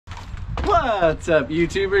What's up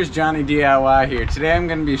YouTubers, Johnny DIY here. Today I'm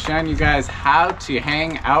going to be showing you guys how to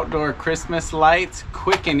hang outdoor Christmas lights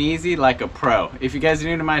quick and easy like a pro. If you guys are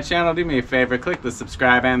new to my channel, do me a favor, click the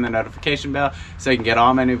subscribe and the notification bell so you can get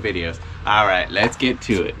all my new videos. Alright, let's get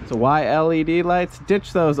to it. So why LED lights?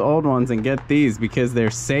 Ditch those old ones and get these because they're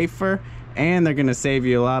safer and they're going to save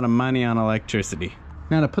you a lot of money on electricity.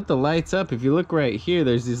 Now to put the lights up, if you look right here,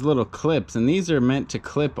 there's these little clips, and these are meant to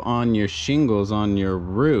clip on your shingles on your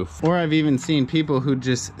roof. Or I've even seen people who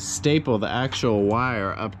just staple the actual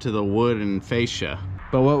wire up to the wood and fascia.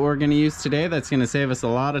 But what we're gonna use today that's gonna save us a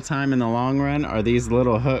lot of time in the long run are these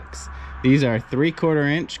little hooks. These are 3/4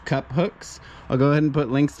 inch cup hooks. I'll go ahead and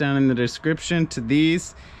put links down in the description to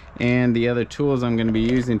these and the other tools I'm gonna be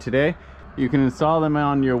using today. You can install them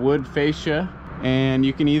on your wood fascia, and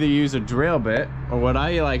you can either use a drill bit, or what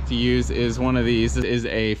I like to use is one of these. It is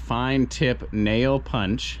a fine tip nail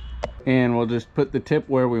punch, and we'll just put the tip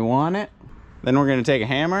where we want it. Then we're going to take a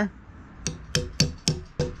hammer,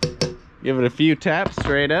 give it a few taps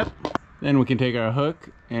straight up. Then we can take our hook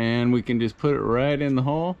and we can just put it right in the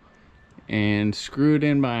hole and screw it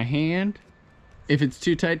in by hand. If it's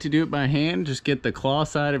too tight to do it by hand, just get the claw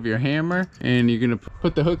side of your hammer and you're going to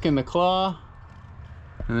put the hook in the claw,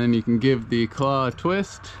 and then you can give the claw a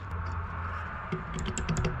twist,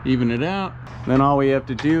 even it out. Then all we have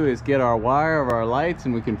to do is get our wire of our lights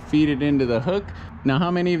and we can feed it into the hook. Now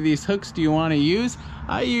how many of these hooks do you want to use?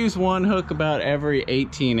 I use one hook about every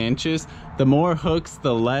 18 inches. The more hooks,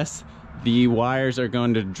 the less the wires are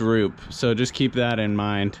going to droop. So just keep that in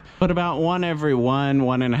mind. But about one every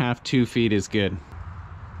 1.5, 2 feet is good.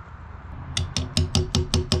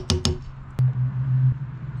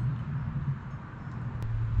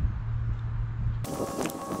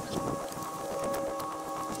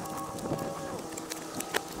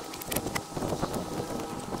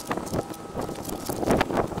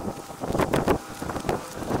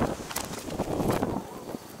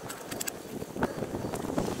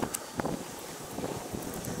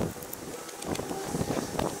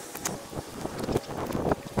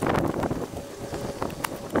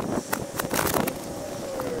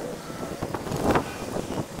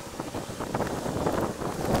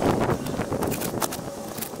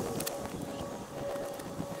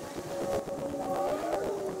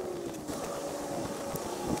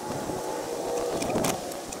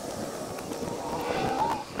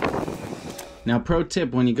 Now pro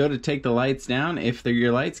tip, when you go to take the lights down, if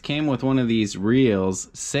your lights came with one of these reels,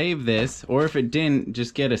 save this, or if it didn't,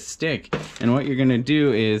 just get a stick. And what you're gonna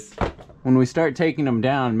do is, when we start taking them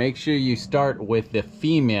down, make sure you start with the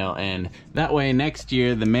female end. That way next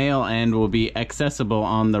year the male end will be accessible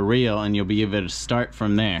on the reel and you'll be able to start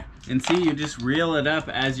from there. And see, you just reel it up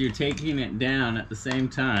as you're taking it down at the same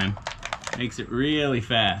time. Makes it really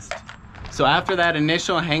fast. So after that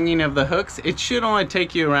initial hanging of the hooks, it should only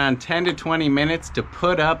take you around 10 to 20 minutes to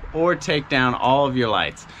put up or take down all of your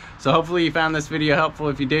lights. So hopefully you found this video helpful.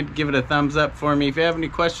 If you did, give it a thumbs up for me. If you have any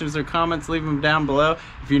questions or comments, leave them down below.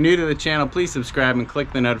 If you're new to the channel, please subscribe and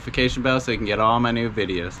click the notification bell so you can get all my new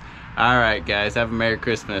videos. Alright guys, have a Merry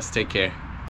Christmas. Take care.